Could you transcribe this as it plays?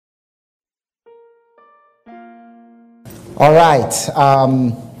All right.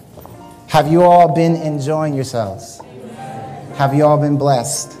 Have you all been enjoying yourselves? Have you all been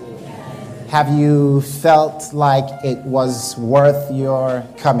blessed? Have you felt like it was worth your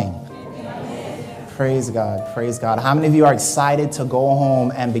coming? Praise God. Praise God. How many of you are excited to go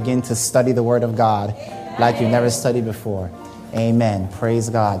home and begin to study the Word of God like you've never studied before? Amen. Praise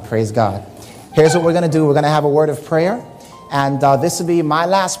God. Praise God. Here's what we're going to do. We're going to have a word of prayer. And this will be my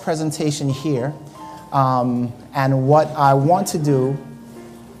last presentation here. And what I want to do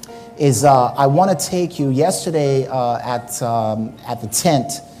is I want to take you yesterday at the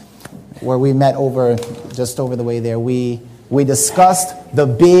tent where we met just over the way there. We discussed the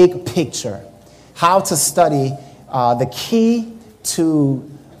big picture, how to study, the key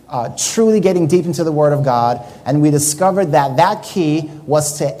to truly getting deep into the Word of God. And we discovered that key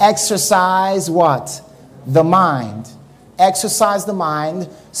was to exercise what? The mind. Exercise the mind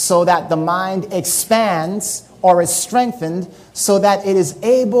so that the mind expands or is strengthened so that it is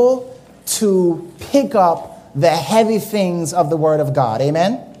able to pick up the heavy things of the Word of God.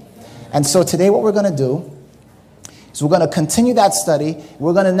 Amen? And so today what we're going to do is we're going to continue that study.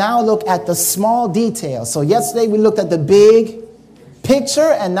 We're going to now look at the small details. So yesterday we looked at the big picture,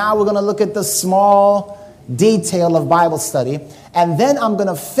 and now we're going to look at the small detail of Bible study. And then I'm going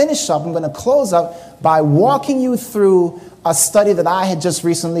to finish up, I'm going to close up by walking you through a study that I had just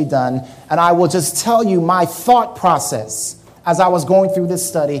recently done. And I will just tell you my thought process as I was going through this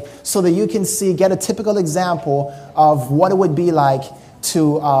study so that you can get a typical example of what it would be like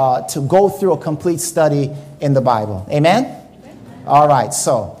to go through a complete study in the Bible. Amen? All right,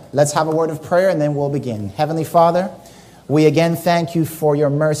 so let's have a word of prayer and then we'll begin. Heavenly Father, we again thank you for your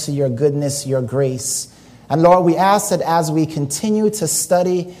mercy, your goodness, your grace. And Lord, we ask that as we continue to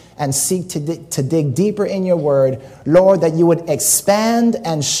study and seek to dig deeper in your word, Lord, that you would expand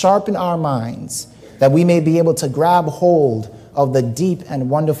and sharpen our minds, that we may be able to grab hold of the deep and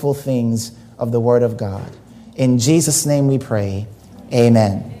wonderful things of the word of God. In Jesus' name we pray.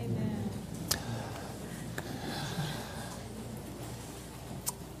 Amen.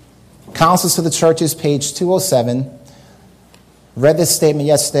 Counsels to the Churches, page 207. Read this statement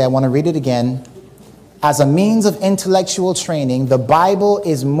yesterday. I want to read it again. As a means of intellectual training, the Bible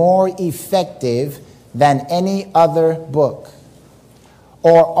is more effective than any other book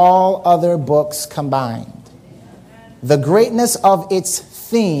or all other books combined. The greatness of its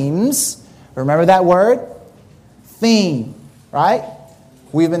themes, remember that word? Theme, right?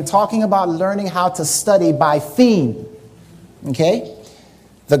 We've been talking about learning how to study by theme, okay?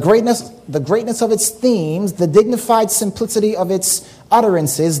 The greatness of its themes, the dignified simplicity of its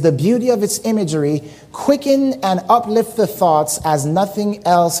utterances, the beauty of its imagery, quicken and uplift the thoughts as nothing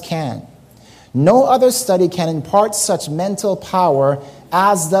else can. No other study can impart such mental power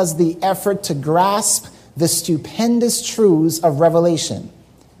as does the effort to grasp the stupendous truths of Revelation.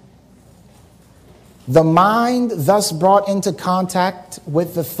 The mind thus brought into contact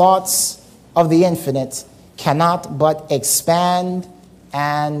with the thoughts of the infinite cannot but expand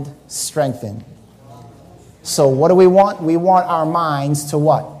and strengthen. So what do we want? We want our minds to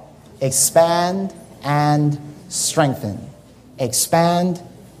what? Expand and strengthen. Expand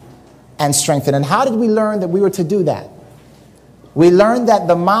and strengthen. And how did we learn that we were to do that? We learned that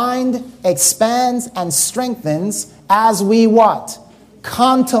the mind expands and strengthens as we what?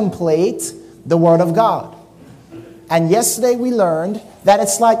 Contemplate the Word of God. And yesterday we learned that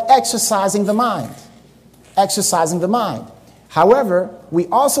it's like exercising the mind. Exercising the mind. However, we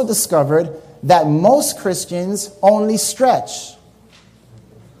also discovered that most Christians only stretch.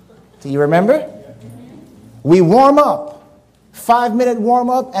 Do you remember? We warm up, 5-minute warm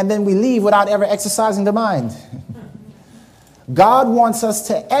up, and then we leave without ever exercising the mind. God wants us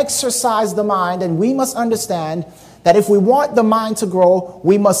to exercise the mind, and we must understand that if we want the mind to grow,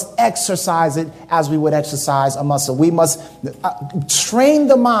 we must exercise it as we would exercise a muscle. We must train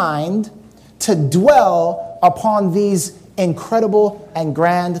the mind to dwell upon these incredible and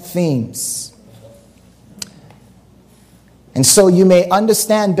grand themes. And so you may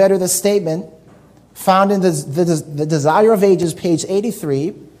understand better the statement found in the Desire of Ages, page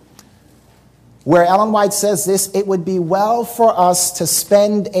 83, where Ellen White says this: it would be well for us to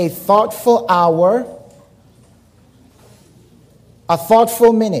spend a thoughtful hour, a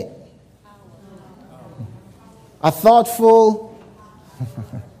thoughtful minute, a thoughtful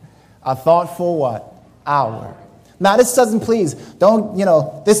what? Hour. Now, this doesn't, please,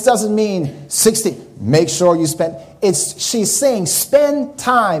 this doesn't mean 60. Make sure you spend. She's saying spend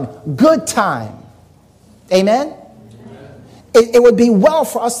time, good time. Amen? It would be well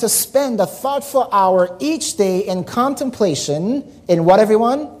for us to spend a thoughtful hour each day in contemplation, in what,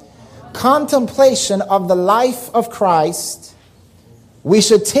 everyone? contemplation of the life of Christ, we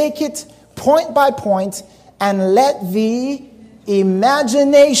should take it point by point and let the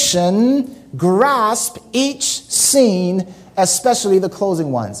imagination grasp each scene, especially the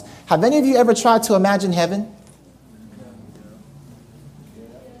closing ones. Have any of you ever tried to imagine heaven?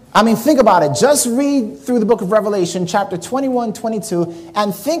 I mean, think about it. Just read through the book of Revelation, chapter 21, 22,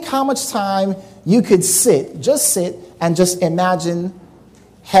 and think how much time you could sit and just imagine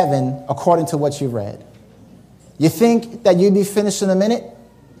heaven according to what you've read. You think that you'd be finished in a minute?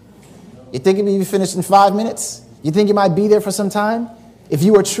 You think you'd be finished in 5 minutes? You think you might be there for some time? If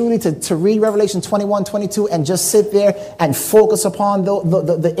you were truly to read Revelation 21, 22 and just sit there and focus upon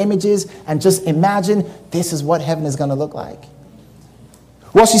the images and just imagine this is what heaven is going to look like.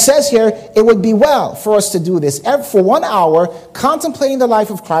 Well, she says here, it would be well for us to do this. For 1 hour, contemplating the life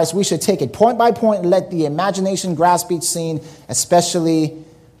of Christ, we should take it point by point and let the imagination grasp each scene, especially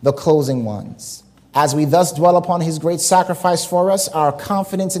the closing ones. As we thus dwell upon his great sacrifice for us, our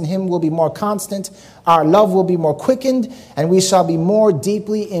confidence in him will be more constant, our love will be more quickened, and we shall be more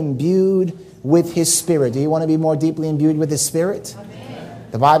deeply imbued with his spirit. Do you want to be more deeply imbued with his spirit? Amen.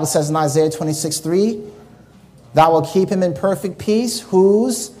 The Bible says in Isaiah 26:3, thou wilt keep him in perfect peace,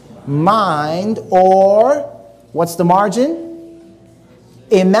 whose mind, or, what's the margin?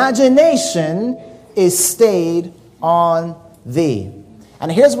 Imagination is stayed on thee. And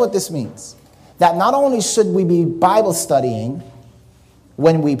here's what this means. That not only should we be Bible studying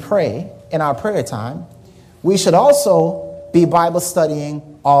when we pray, in our prayer time, we should also be Bible studying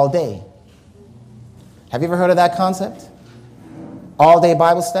all day. Have you ever heard of that concept? All day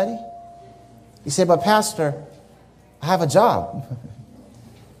Bible study? You say, but Pastor, I have a job.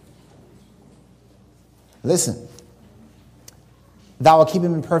 Listen. Thou wilt keep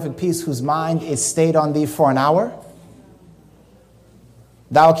him in perfect peace, whose mind is stayed on thee for 1 hour.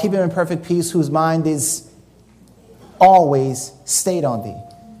 Thou wilt keep him in perfect peace, whose mind is always stayed on thee.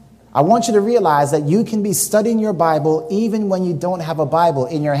 I want you to realize that you can be studying your Bible even when you don't have a Bible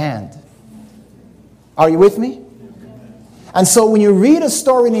in your hand. Are you with me? And so when you read a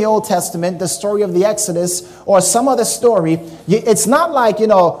story in the Old Testament, the story of the Exodus or some other story, it's not like,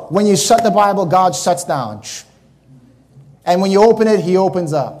 when you shut the Bible, God shuts down. And when you open it, he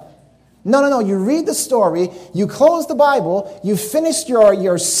opens up. No. You read the story, you close the Bible, you finished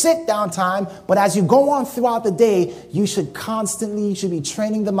your sit-down time, but as you go on throughout the day, you should be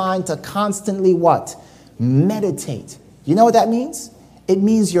training the mind to constantly what? Meditate. You know what that means? It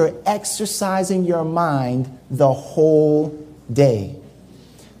means you're exercising your mind the whole day.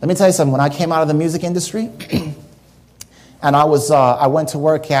 Let me tell you something. When I came out of the music industry, and I went to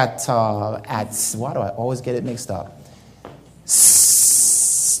work at why do I always get it mixed up?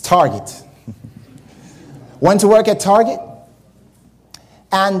 Target. Went to work at Target,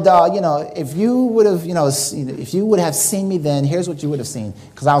 and if you would have seen me then, here's what you would have seen.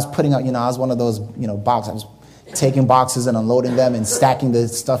 Because I was putting up, I was one of those, boxes. I was taking boxes and unloading them and stacking the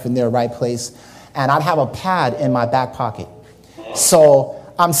stuff in their right place. And I'd have a pad in my back pocket. So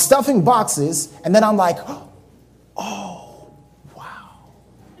I'm stuffing boxes, and then I'm like, oh, wow.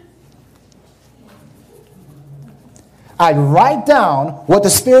 I'd write down what the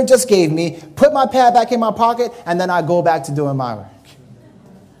Spirit just gave me, put my pad back in my pocket, and then I'd go back to doing my work.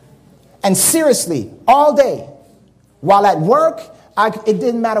 And seriously, all day, while at work, it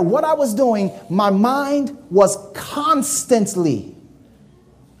didn't matter what I was doing, my mind was constantly,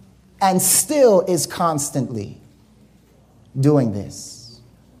 and still is constantly, doing this.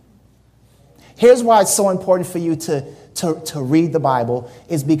 Here's why it's so important for you to read the Bible,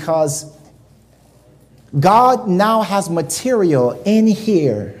 is because God now has material in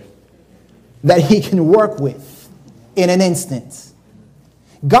here that he can work with in an instant.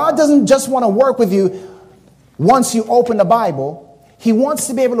 God doesn't just want to work with you once you open the Bible. He wants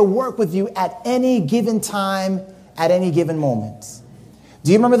to be able to work with you at any given time, at any given moment.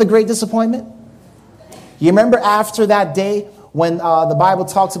 Do you remember the great disappointment? You remember after that day when the Bible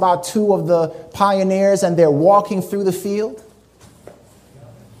talks about two of the pioneers and they're walking through the field?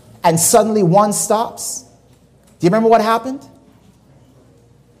 And suddenly one stops. Do you remember what happened?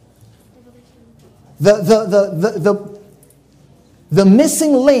 The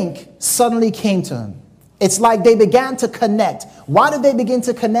missing link suddenly came to him. It's like they began to connect. Why did they begin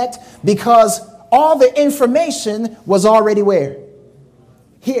to connect? Because all the information was already where?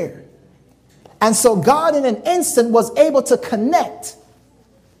 Here. And so God in an instant was able to connect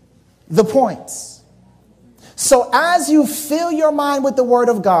the points. So as you fill your mind with the word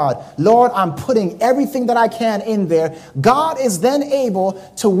of God, Lord, I'm putting everything that I can in there. God is then able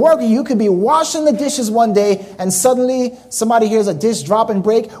to work. You could be washing the dishes one day and suddenly somebody hears a dish drop and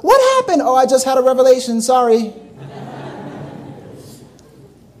break. What happened? Oh, I just had a revelation. Sorry.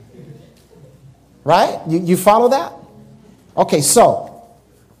 Right? You follow that? Okay, so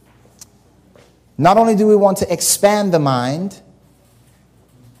not only do we want to expand the mind,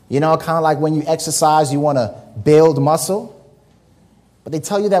 kind of like when you exercise, you want to build muscle. But they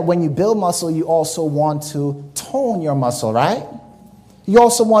tell you that when you build muscle, you also want to tone your muscle, right? You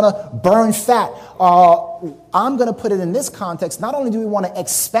also want to burn fat. I'm going to put it in this context. Not only do we want to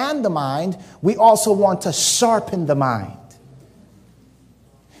expand the mind, we also want to sharpen the mind.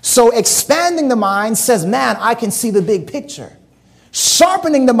 So expanding the mind says, man, I can see the big picture.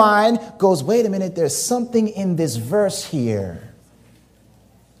 Sharpening the mind goes, wait a minute, there's something in this verse here.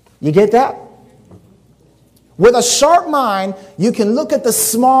 You get that? With a sharp mind, you can look at the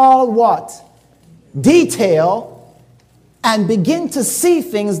small what? Detail and begin to see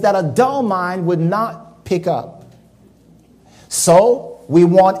things that a dull mind would not pick up. So we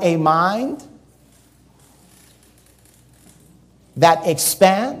want a mind that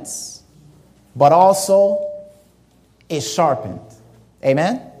expands, but also is sharpened.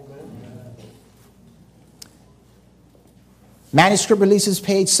 Amen? Manuscript Releases,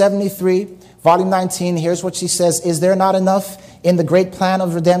 page 73, volume 19. Here's what she says. Is there not enough in the great plan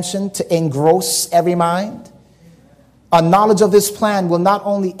of redemption to engross every mind? A knowledge of this plan will not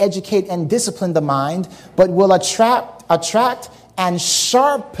only educate and discipline the mind, but will attract and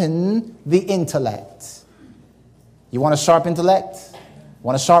sharpen the intellect. You want a sharp intellect?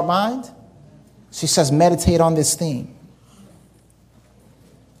 Want a sharp mind? She says, meditate on this theme.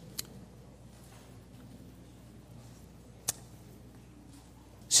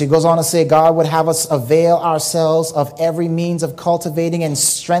 She goes on to say, God would have us avail ourselves of every means of cultivating and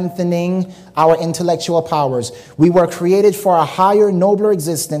strengthening our intellectual powers. We were created for a higher, nobler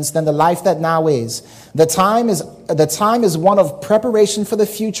existence than the life that now is. The time is one of preparation for the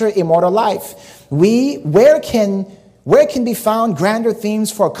future immortal life. Where can be found grander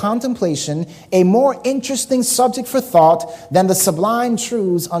themes for contemplation, a more interesting subject for thought than the sublime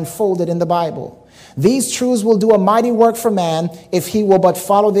truths unfolded in the Bible? These truths will do a mighty work for man if he will but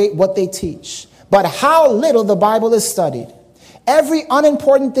follow what they teach. But how little the Bible is studied. Every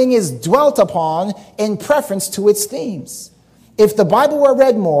unimportant thing is dwelt upon in preference to its themes. If the Bible were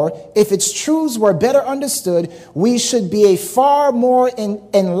read more, if its truths were better understood, we should be a far more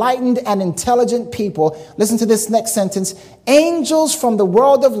enlightened and intelligent people. Listen to this next sentence. Angels from the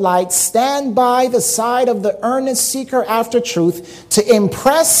world of light stand by the side of the earnest seeker after truth to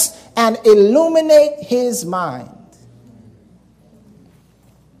impress and illuminate his mind.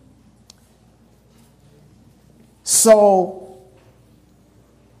 So,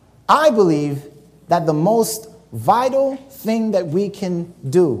 I believe that the most vital thing that we can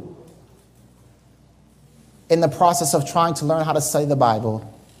do in the process of trying to learn how to study the Bible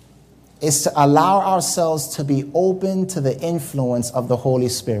is to allow ourselves to be open to the influence of the Holy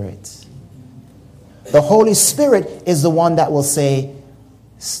Spirit. The Holy Spirit is the one that will say,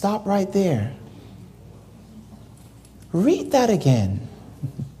 stop right there. Read that again.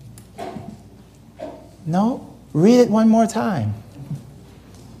 No, read it one more time.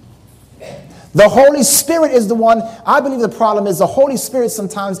 The Holy Spirit is the one. I believe the problem is the Holy Spirit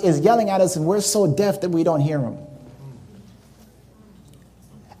sometimes is yelling at us and we're so deaf that we don't hear him.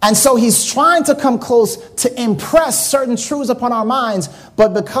 And so he's trying to come close to impress certain truths upon our minds.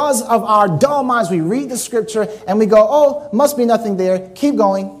 But because of our dull minds, we read the scripture and we go, oh, must be nothing there. Keep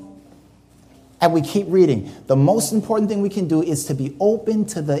going. And we keep reading. The most important thing we can do is to be open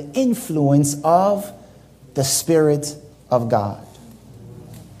to the influence of the Spirit of God.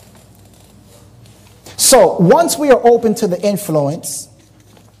 So once we are open to the influence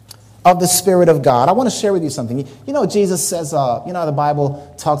of the Spirit of God, I want to share with you something. Jesus says, the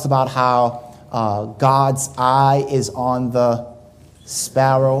Bible talks about how God's eye is on the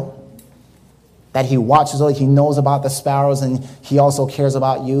sparrow, that he watches, he knows about the sparrows, and he also cares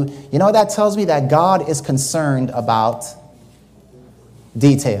about you. You know what that tells me? That God is concerned about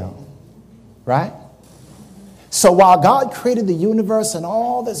detail, right? So while God created the universe and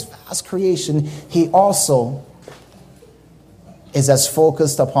all this vast creation, he also is as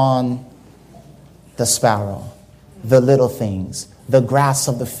focused upon the sparrow, the little things, the grass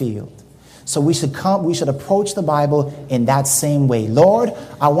of the field. So we should approach the Bible in that same way. Lord,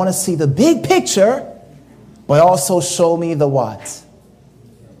 I want to see the big picture, but also show me the what?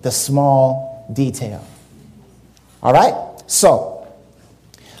 The small detail. All right? So,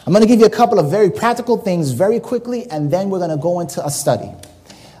 I'm going to give you a couple of very practical things very quickly, and then we're going to go into a study.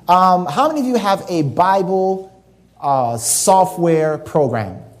 How many of you have a Bible software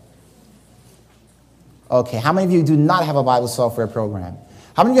program? Okay, how many of you do not have a Bible software program?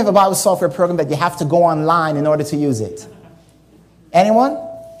 How many of you have a Bible software program that you have to go online in order to use it? Anyone?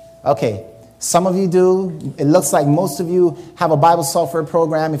 Okay, some of you do. It looks like most of you have a Bible software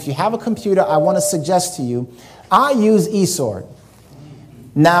program. If you have a computer, I want to suggest to you, I use eSword.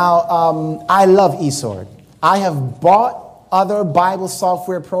 Now, I love eSword. I have bought other Bible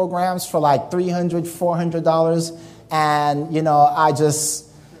software programs for like $300, $400, and,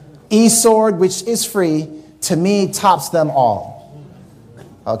 eSword, which is free, to me tops them all.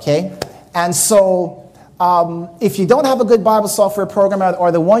 Okay? And so, if you don't have a good Bible software program,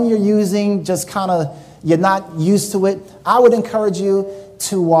 or the one you're using just kind of, you're not used to it, I would encourage you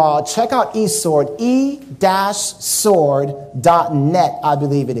to check out eSword, e-sword.net, I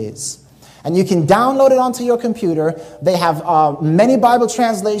believe it is. And you can download it onto your computer. They have many Bible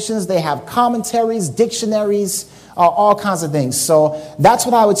translations. They have commentaries, dictionaries, all kinds of things. So that's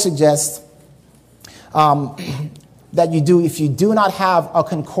what I would suggest that you do if you do not have a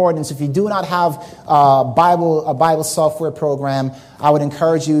concordance, if you do not have a Bible software program. I would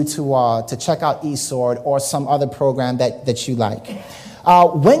encourage you to check out eSword or some other program that you like.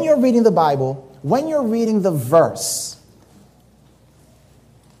 When you're reading the Bible, when you're reading the verse,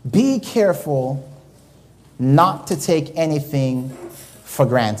 be careful not to take anything for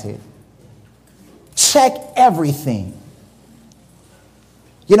granted. Check everything.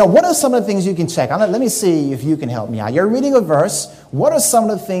 What are some of the things you can check? Let me see if you can help me out. You're reading a verse. What are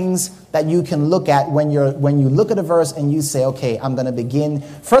some of the things that you can look at when you look at a verse and you say, okay, I'm going to begin.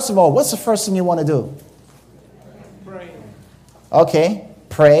 First of all, what's the first thing you want to do? Pray. Okay,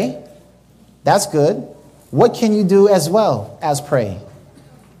 pray. That's good. What can you do as well as pray?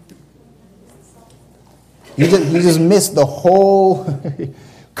 You just missed the whole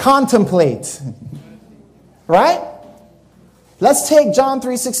contemplate. Right? Let's take John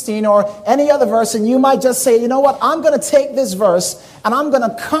 3:16 or any other verse, and you might just say, you know what, I'm going to take this verse and I'm going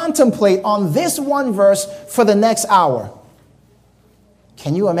to contemplate on this one verse for the next hour.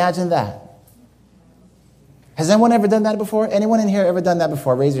 Can you imagine that? Has anyone ever done that before? Anyone in here ever done that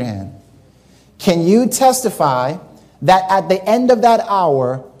before? Raise your hand. Can you testify that at the end of that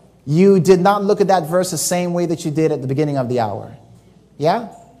hour, you did not look at that verse the same way that you did at the beginning of the hour? Yeah?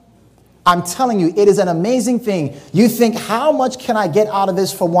 I'm telling you, it is an amazing thing. You think, how much can I get out of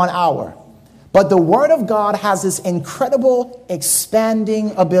this for 1 hour? But the Word of God has this incredible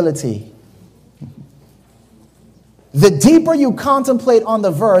expanding ability. The deeper you contemplate on the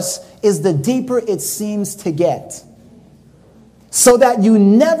verse is the deeper it seems to get. So that you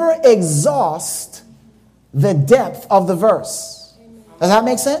never exhaust the depth of the verse. Does that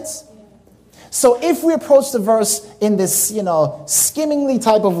make sense? So if we approach the verse in this, skimmingly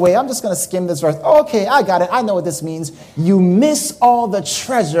type of way, I'm just going to skim this verse. Okay, I got it. I know what this means. You miss all the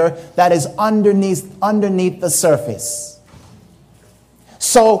treasure that is underneath the surface.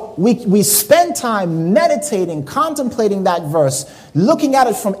 So we spend time meditating, contemplating that verse, looking at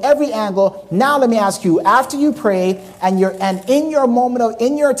it from every angle. Now let me ask you, after you pray and in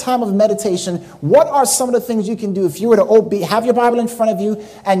your time of meditation, what are some of the things you can do if you were to have your Bible in front of you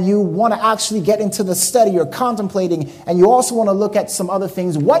and you want to actually get into the study, you're contemplating, and you also want to look at some other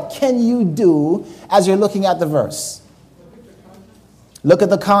things? What can you do as you're looking at the verse? Look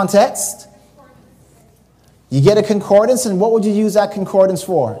at the context. You get a concordance, and what would you use that concordance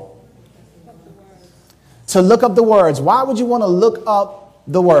for? To look up the words. Why would you want to look up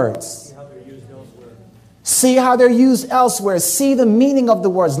the words? See how they're used elsewhere. See the meaning of the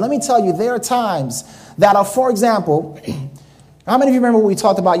words. Let me tell you, there are times that are, for example, how many of you remember what we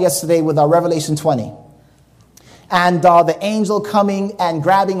talked about yesterday with Revelation 20? And the angel coming and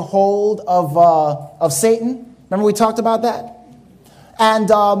grabbing hold of Satan? Remember we talked about that?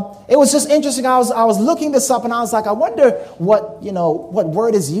 And it was just interesting. I was looking this up, and I was like, I wonder what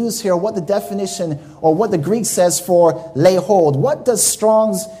word is used here, what the definition or what the Greek says for lay hold. What does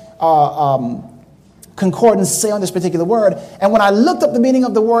Strong's concordance say on this particular word? And when I looked up the meaning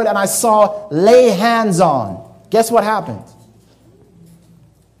of the word and I saw lay hands on, guess what happened?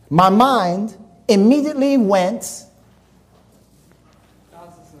 My mind immediately went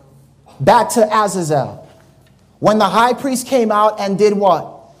back to Azazel. When the high priest came out and did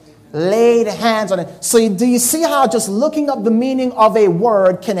what? Laid hands on it. So do you see how just looking up the meaning of a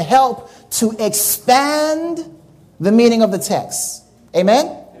word can help to expand the meaning of the text? Amen?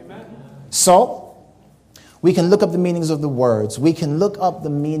 Amen. So we can look up the meanings of the words. We can look up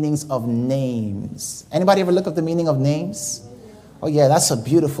the meanings of names. Anybody ever look up the meaning of names? Oh yeah, that's a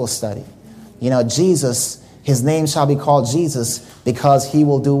beautiful study. Jesus, his name shall be called Jesus because he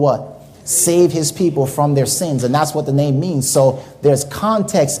will do what? Save his people from their sins. And that's what the name means. So there's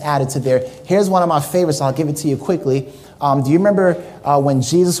context added to there. Here's one of my favorites. I'll give it to you quickly. Do you remember when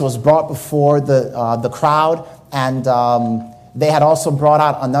Jesus was brought before the crowd and they had also brought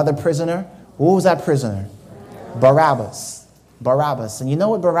out another prisoner? Who was that prisoner? Barabbas. Barabbas. And you know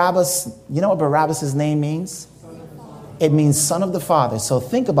what Barabbas' name means? It means son of the Father. So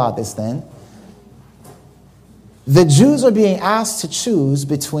think about this then. The Jews are being asked to choose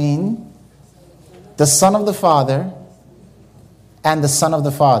between the Son of the Father and the Son of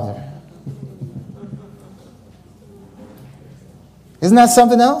the Father. Isn't that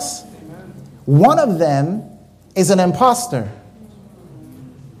something else? One of them is an imposter.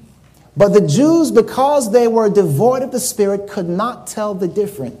 But the Jews, because they were devoid of the Spirit, could not tell the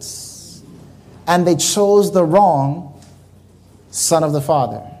difference. And they chose the wrong Son of the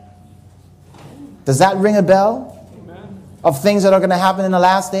Father. Does that ring a bell? Amen. Of things that are going to happen in the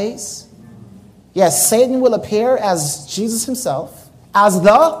last days? Yes, Satan will appear as Jesus himself, as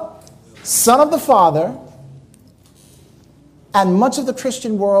the Son of the Father, and much of the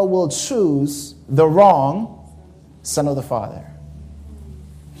Christian world will choose the wrong Son of the Father.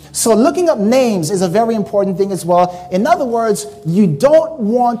 So looking up names is a very important thing as well. In other words, you don't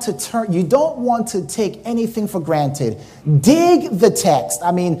want to take anything for granted. Dig the text.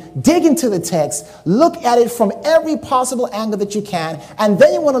 Dig into the text. Look at it from every possible angle that you can, and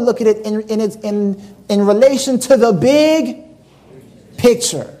then you want to look at it in relation to the big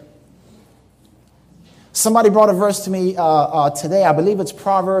picture. Somebody brought a verse to me today. I believe it's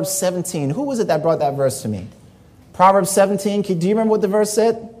Proverbs 17. Who was it that brought that verse to me? Proverbs 17. Do you remember what the verse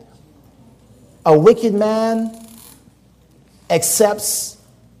said? A wicked man accepts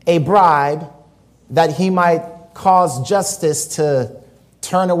a bribe that he might cause justice to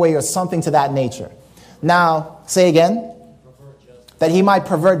turn away or something to that nature. Now, say again. That he might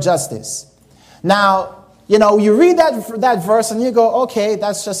pervert justice. Now, you read that verse and you go, okay,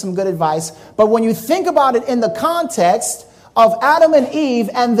 that's just some good advice. But when you think about it in the context of Adam and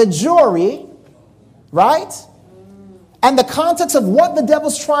Eve and the jury, right? And the context of what the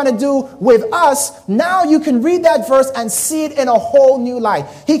devil's trying to do with us, now you can read that verse and see it in a whole new light.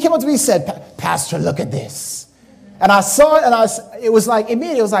 He came up to me and said, Pastor, look at this. And I saw it and it was like,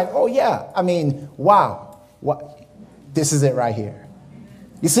 immediately, it was like, oh yeah, wow. This is it right here.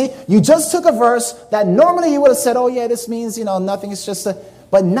 You see, you just took a verse that normally you would have said, oh yeah, this means, nothing, it's just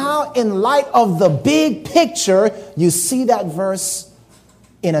but now in light of the big picture, you see that verse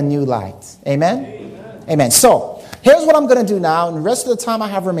in a new light. Amen? Amen. Amen. So, here's what I'm going to do now. And the rest of the time I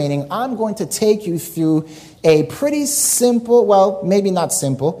have remaining, I'm going to take you through a pretty simple, well, maybe not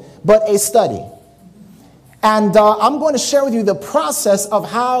simple, but a study. And I'm going to share with you the process of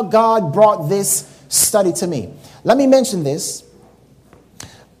how God brought this study to me. Let me mention this.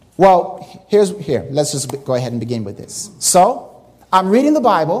 Well, let's just go ahead and begin with this. So, I'm reading the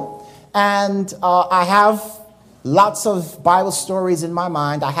Bible, and I have lots of Bible stories in my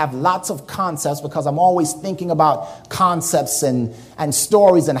mind. I have lots of concepts because I'm always thinking about concepts and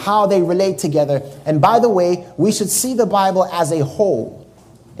stories and how they relate together. And by the way, we should see the Bible as a whole.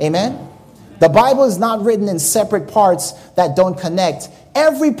 Amen? The Bible is not written in separate parts that don't connect.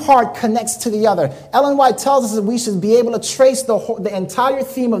 Every part connects to the other. Ellen White tells us that we should be able to trace the entire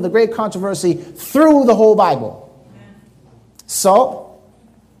theme of the great controversy through the whole Bible. So,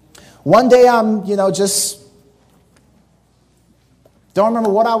 one day I'm, just don't remember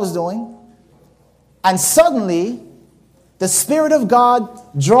what I was doing. And suddenly, the Spirit of God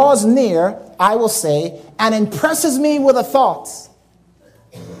draws near, I will say, and impresses me with a thought.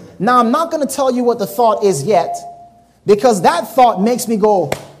 Now, I'm not going to tell you what the thought is yet, because that thought makes me go,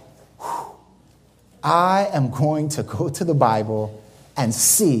 I am going to go to the Bible and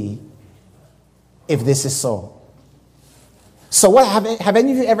see if this is so. So what, have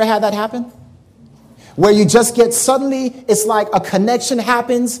any of you ever had that happen? Where you just get suddenly, it's like a connection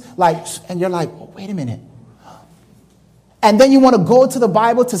happens, and you're like, oh, wait a minute. And then you want to go to the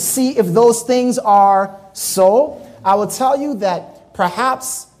Bible to see if those things are so. I will tell you that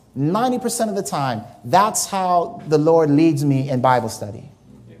perhaps 90% of the time, that's how the Lord leads me in Bible study.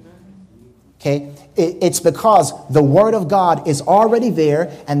 Okay? It's because the Word of God is already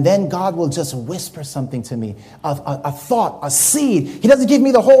there, and then God will just whisper something to me. A thought, a seed. He doesn't give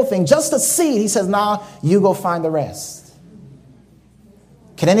me the whole thing, just a seed. He says, now you go find the rest.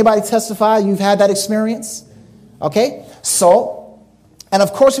 Can anybody testify you've had that experience? Okay? So, and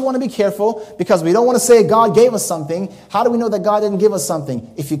of course we want to be careful because we don't want to say God gave us something. How do we know that God didn't give us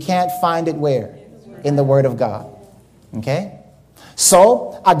something? If you can't find it where? In the Word of God. Okay?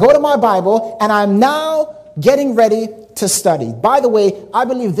 So I go to my Bible and I'm now getting ready to study. By the way, I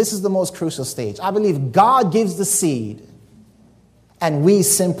believe this is the most crucial stage. I believe God gives the seed and we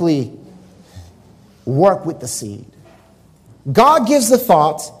simply work with the seed. God gives the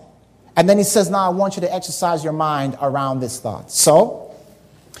thought and then he says, now I want you to exercise your mind around this thought. So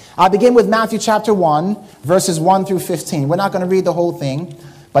I begin with Matthew chapter 1, verses 1 through 15. We're not going to read the whole thing,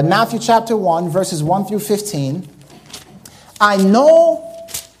 but Matthew chapter 1, verses 1 through 15. I know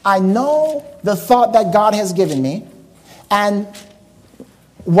the thought that God has given me, and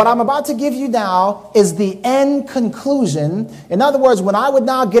what I'm about to give you now is the end conclusion. In other words, when I would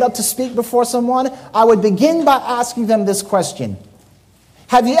now get up to speak before someone, I would begin by asking them this question.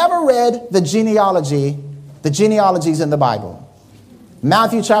 Have you ever read the genealogies in the Bible?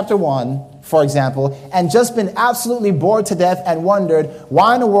 Matthew chapter 1, for example, and just been absolutely bored to death and wondered,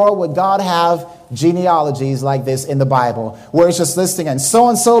 why in the world would God have genealogies like this in the Bible, where it's just listing, and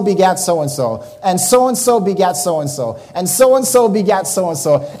so-and-so begat so-and-so, and so-and-so begat so-and-so, and so-and-so begat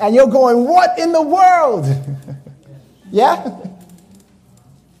so-and-so, and you're going, what in the world? Yeah?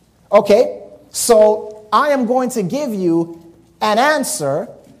 Okay, so I am going to give you an answer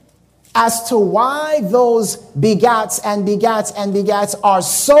as to why those begats and begats and begats are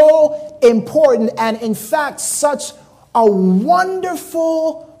so important, and in fact such a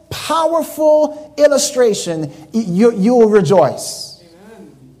wonderful, powerful illustration. You will rejoice.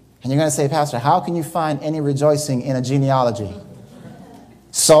 Amen. And you're going to say, Pastor, how can you find any rejoicing in a genealogy?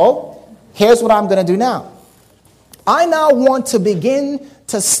 So here's what I'm going to do now. I now want to begin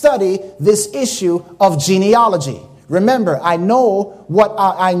to study this issue of genealogy. Remember, I know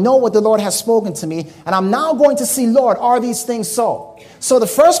what the Lord has spoken to me, and I'm now going to see, Lord, are these things so? So the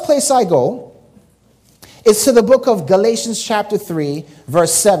first place I go is to the book of Galatians chapter 3,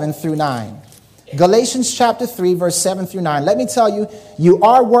 verse 7 through 9. Galatians chapter 3, verse 7 through 9. Let me tell you, you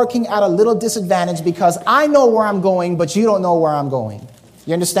are working at a little disadvantage because I know where I'm going, but you don't know where I'm going.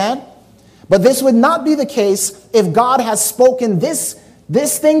 You understand? But this would not be the case if God has spoken this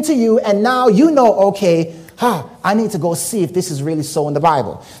thing to you, and now you know, okay, I need to go see if this is really so in the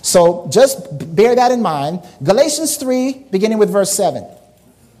Bible. So just bear that in mind. Galatians 3, beginning with verse 7.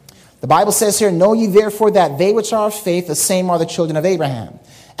 The Bible says here, know ye therefore that they which are of faith, the same are the children of Abraham.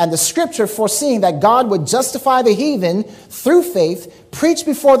 And the scripture, foreseeing that God would justify the heathen through faith, preached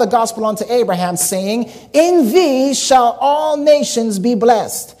before the gospel unto Abraham, saying, in thee shall all nations be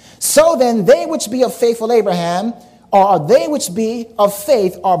blessed. So then they which be of faithful Abraham, or they which be of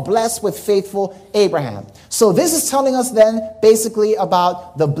faith, are blessed with faithful Abraham. So this is telling us then basically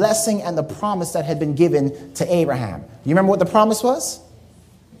about the blessing and the promise that had been given to Abraham. You remember what the promise was?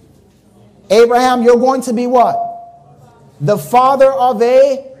 Abraham, you're going to be what? The father of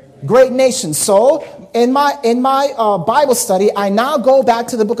a great nation. So in my Bible study, I now go back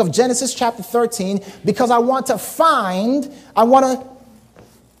to the book of Genesis chapter 13 because I want to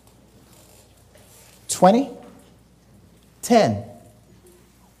 10.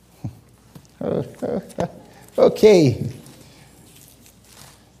 Okay.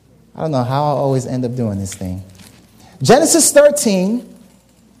 I don't know how I always end up doing this thing. Genesis 13,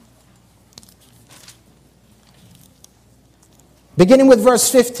 beginning with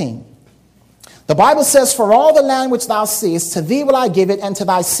verse 15. The Bible says, for all the land which thou seest, to thee will I give it, and to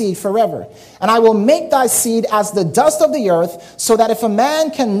thy seed forever. And I will make thy seed as the dust of the earth, so that if a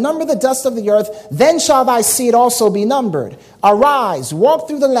man can number the dust of the earth, then shall thy seed also be numbered. Arise, walk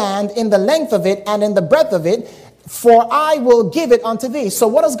through the land in the length of it and in the breadth of it, for I will give it unto thee. So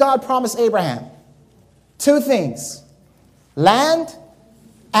what does God promise Abraham? Two things. Land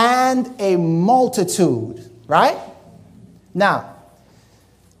and a multitude, right? Now,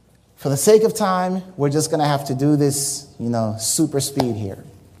 for the sake of time, we're just going to have to do this, super speed here.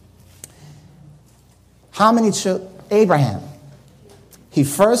 How many children? Abraham. He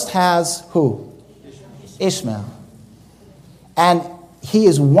first has who? Ishmael. And he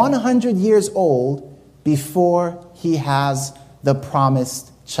is 100 years old before he has the promised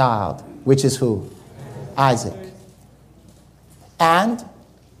child, which is who? Isaac. And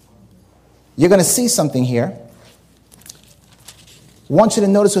you're going to see something here. I want you to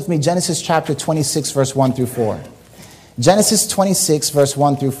notice with me Genesis chapter 26, verse 1 through 4. Genesis 26, verse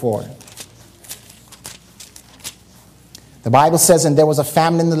 1 through 4. The Bible says, and there was a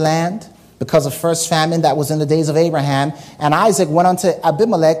famine in the land because of first famine that was in the days of Abraham. And Isaac went unto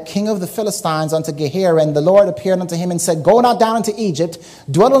Abimelech, king of the Philistines, unto Gerar. And the Lord appeared unto him and said, go not down into Egypt,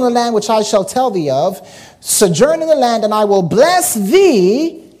 dwell in the land which I shall tell thee of. Sojourn in the land, and I will bless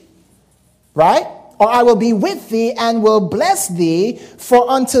thee, right? or I will be with thee and will bless thee, for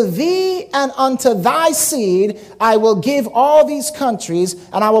unto thee and unto thy seed I will give all these countries,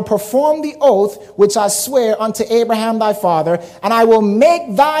 and I will perform the oath which I swear unto Abraham thy father, and I will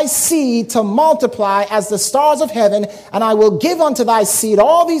make thy seed to multiply as the stars of heaven, and I will give unto thy seed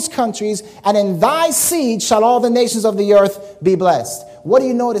all these countries, and in thy seed shall all the nations of the earth be blessed. What do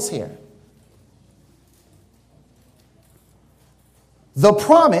you notice here? The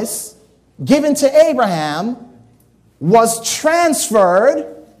promise given to Abraham was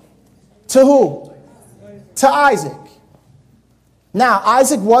transferred to who? To Isaac. Now,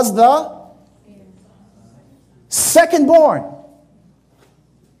 Isaac was the second born.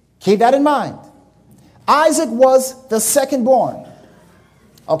 Keep that in mind. Isaac was the second born.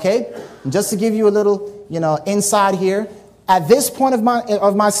 Okay? And just to give you a little, inside here, at this point of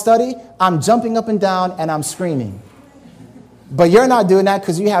my study, I'm jumping up and down and I'm screaming. But you're not doing that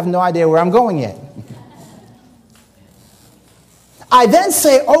because you have no idea where I'm going yet. I then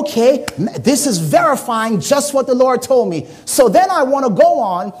say, okay, this is verifying just what the Lord told me. So then I want to go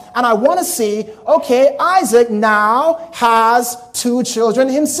on and I want to see, okay, Isaac now has two children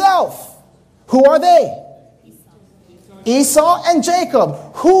himself. Who are they? Esau and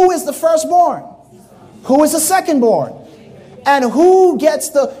Jacob. Who is the firstborn? Who is the secondborn? And who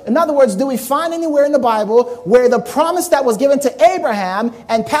gets in other words, do we find anywhere in the Bible where the promise that was given to Abraham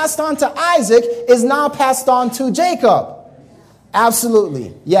and passed on to Isaac is now passed on to Jacob?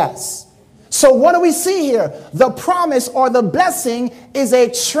 Absolutely, yes. So what do we see here? The promise or the blessing is a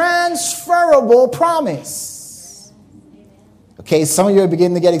transferable promise. Okay, some of you are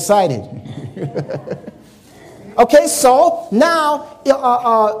beginning to get excited. Okay, so now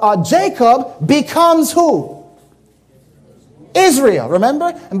Jacob becomes who? Israel,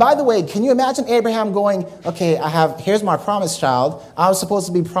 remember? And by the way, can you imagine Abraham going, okay, here's my promised child. I was supposed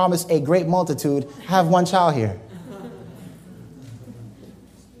to be promised a great multitude. I have one child here.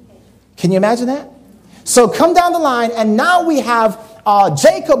 Can you imagine that? So come down the line, and now we have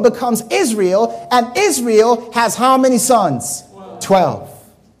Jacob becomes Israel, and Israel has how many sons? 12.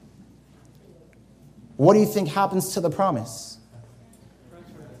 What do you think happens to the promise?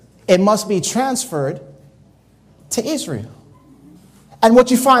 It must be transferred to Israel. And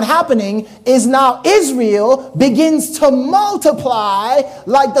what you find happening is now Israel begins to multiply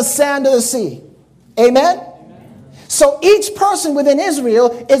like the sand of the sea. Amen? So each person within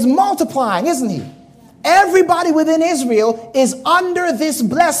Israel is multiplying, isn't he? Everybody within Israel is under this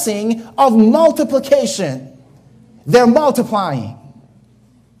blessing of multiplication. They're multiplying.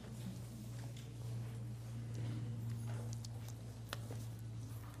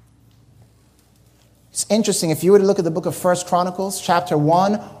 It's interesting, if you were to look at the book of 1 Chronicles, chapter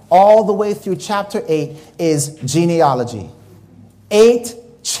 1, all the way through chapter 8 is genealogy. 8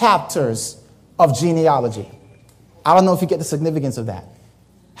 chapters of genealogy. I don't know if you get the significance of that.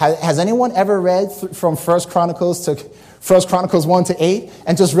 Has anyone ever read from 1 Chronicles to 1 Chronicles 1 to 8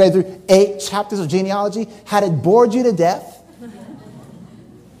 and just read through 8 chapters of genealogy? Had it bored you to death?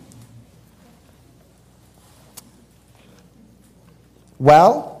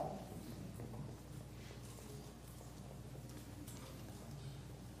 Well,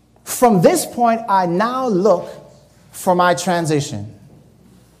 from this point, I now look for my transition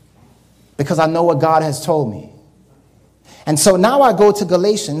because I know what God has told me. And so now I go to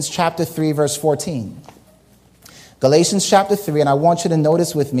Galatians chapter 3, verse 14. Galatians chapter 3, and I want you to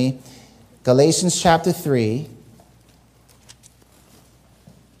notice with me, Galatians chapter 3,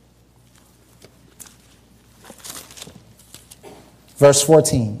 verse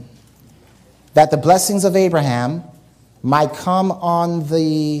 14. That the blessings of Abraham might come on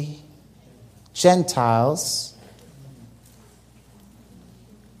the Gentiles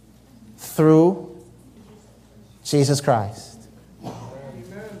through Jesus Christ.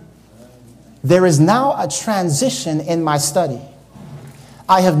 There is now a transition in my study.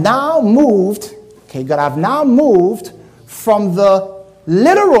 I have now moved, I've now moved from the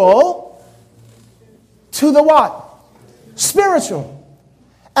literal to the what? Spiritual.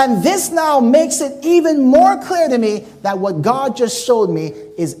 And this now makes it even more clear to me that what God just showed me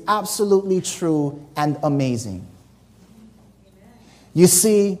is absolutely true and amazing. You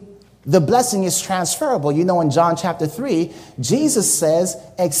see, the blessing is transferable. You know, in John chapter 3, Jesus says,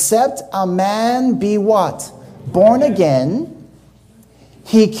 except a man be what? Born again,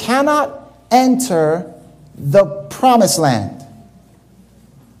 he cannot enter the promised land.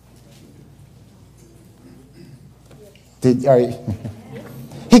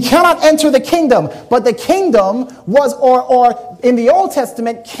 He cannot enter the kingdom. But the kingdom was, or in the Old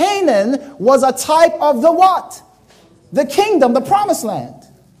Testament, Canaan was a type of the what? The kingdom, the promised land.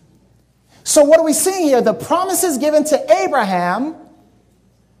 So what are we seeing here? The promises given to Abraham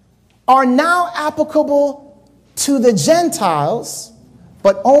are now applicable to the Gentiles,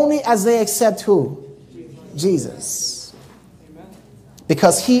 but only as they accept who? Jesus.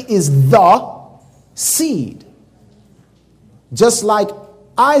 Because he is the seed. Just like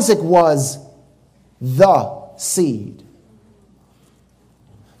Isaac was the seed.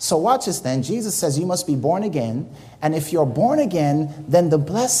 So watch this then. Jesus says you must be born again. And if you're born again, then the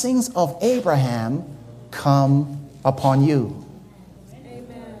blessings of Abraham come upon you.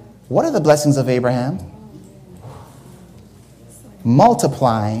 Amen. What are the blessings of Abraham?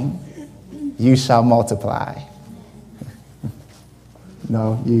 Multiplying, you shall multiply.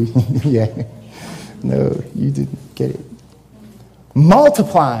 No, yeah. No, you didn't get it.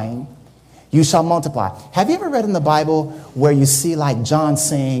 Multiplying, you shall multiply. Have you ever read in the Bible where you see like John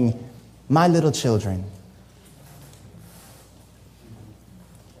saying, my little children?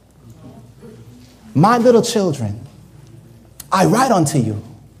 My little children, I write unto you.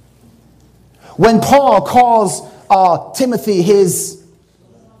 When Paul calls Timothy his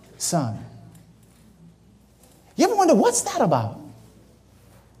son. You ever wonder, what's that about?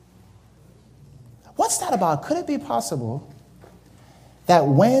 What's that about? Could it be possible that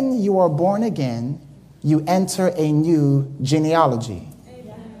when you are born again, you enter a new genealogy?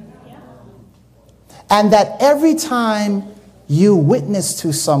 And that every time you witness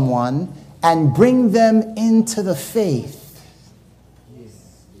to someone and bring them into the faith,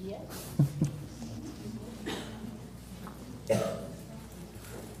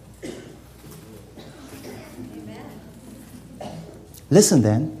 listen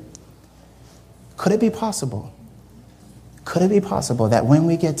then, could it be possible? Could it be possible that when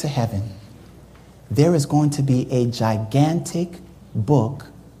we get to heaven, there is going to be a gigantic book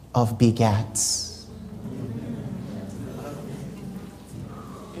of begats?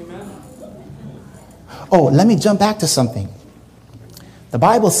 Oh, let me jump back to something. The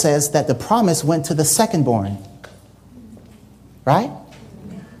Bible says that the promise went to the secondborn. Right?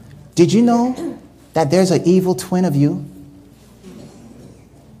 Did you know that there's an evil twin of you?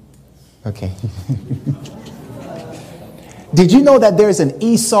 Okay. Did you know that there's an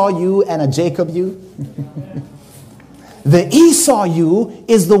Esau you and a Jacob you? The Esau you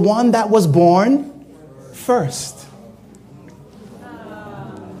is the one that was born first.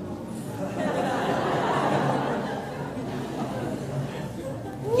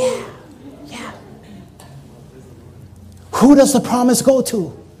 Yeah. Who does the promise go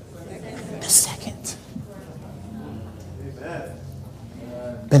to? The second.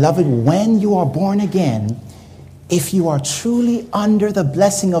 Beloved, when you are born again, if you are truly under the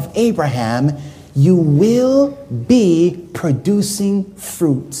blessing of Abraham, you will be producing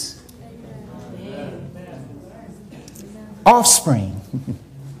fruit. Offspring.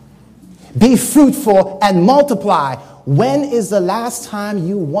 Be fruitful and multiply. When is the last time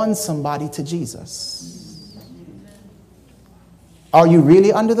you won somebody to Jesus? Are you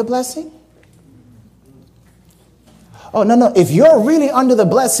really under the blessing? Oh, no. If you're really under the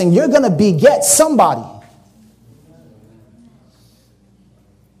blessing, you're going to beget somebody.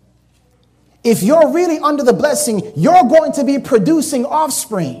 If you're really under the blessing, you're going to be producing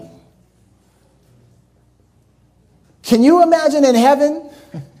offspring. Can you imagine in heaven?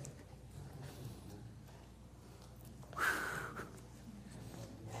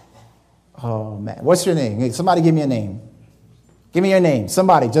 Oh, man. What's your name? Hey, somebody give me a name. Give me your name.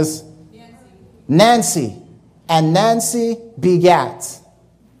 Somebody, just Nancy. And Nancy begat.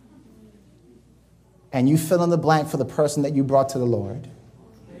 And you fill in the blank for the person that you brought to the Lord.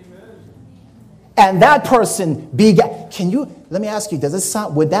 And that person begat. Let me ask you, does it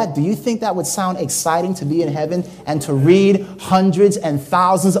sound, do you think that would sound exciting to be in heaven and to read hundreds and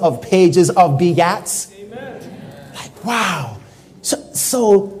thousands of pages of begats? Amen. Like, wow.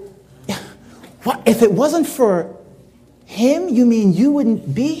 So what, if it wasn't for him, you mean you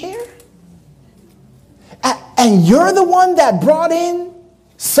wouldn't be here? And you're the one that brought in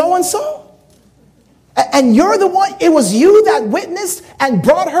so-and-so? And you're the one, it was you that witnessed and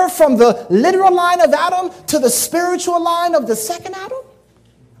brought her from the literal line of Adam to the spiritual line of the second Adam?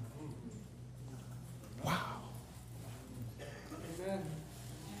 Wow. Amen.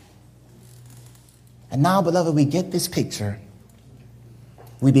 And now, beloved, we get this picture.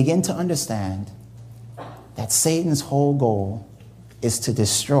 We begin to understand that Satan's whole goal is to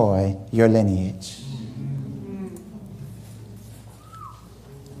destroy your lineage.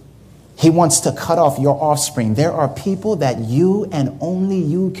 He wants to cut off your offspring. There are people that you and only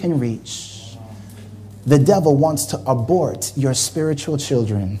you can reach. The devil wants to abort your spiritual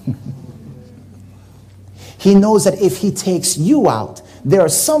children. He knows that if he takes you out, there are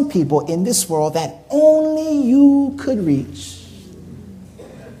some people in this world that only you could reach.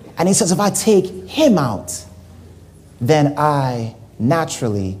 And he says, if I take him out, then I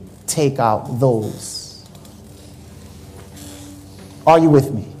naturally take out those. Are you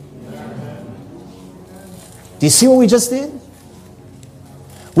with me? Do you see what we just did?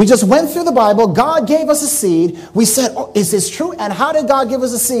 We just went through the Bible. God gave us a seed. We said, oh, is this true? And how did God give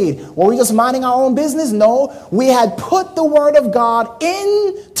us a seed? Were we just minding our own business? No. We had put the word of God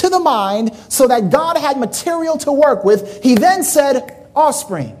into the mind so that God had material to work with. He then said,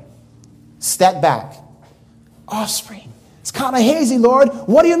 offspring. Step back. Offspring. It's kind of hazy, Lord.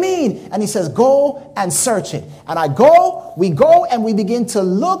 What do you mean? And he says, go and search it. And we go and we begin to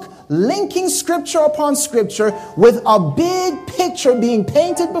look, linking scripture upon scripture with a big picture being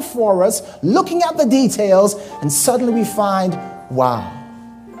painted before us, looking at the details, and suddenly we find, wow,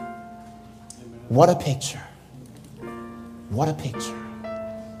 what a picture. What a picture.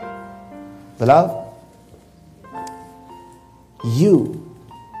 Beloved, you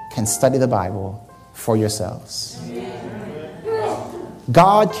can study the Bible for yourselves.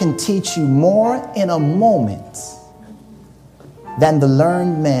 God can teach you more in a moment than the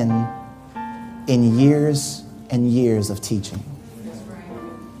learned men in years and years of teaching.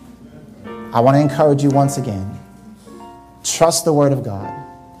 I want to encourage you once again. Trust the Word of God.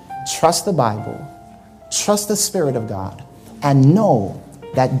 Trust the Bible. Trust the Spirit of God. And know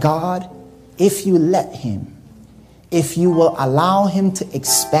that God, if you let Him, if you will allow Him to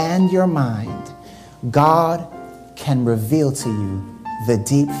expand your mind, God can reveal to you the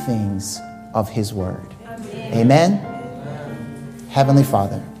deep things of His Word. Amen? Heavenly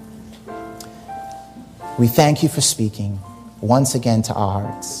Father, we thank you for speaking once again to our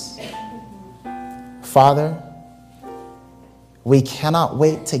hearts. Father, we cannot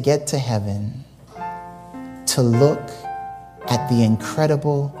wait to get to heaven to look at the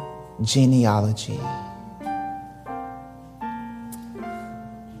incredible genealogy.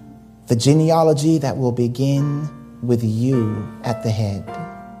 The genealogy that will begin with you at the head.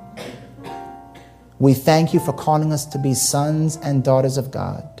 We thank you for calling us to be sons and daughters of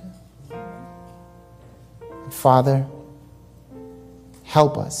God. Father,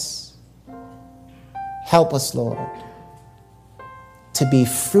 help us. Help us, Lord, to be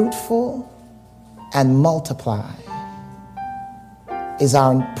fruitful and multiply is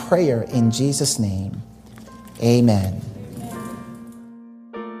our prayer in Jesus' name. Amen.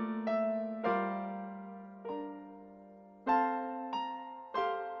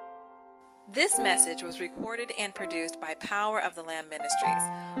 This message was recorded and produced by Power of the Lamb Ministries.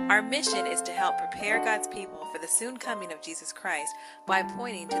 Our mission is to help prepare God's people for the soon coming of Jesus Christ by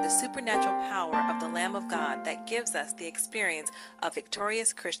pointing to the supernatural power of the Lamb of God that gives us the experience of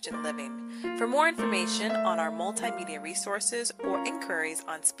victorious Christian living. For more information on our multimedia resources or inquiries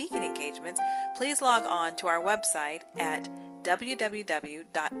on speaking engagements, please log on to our website at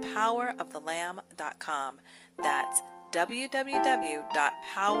www.powerofthelamb.com. That's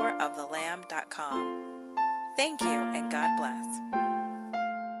www.powerofthelamb.com. Thank you and God bless.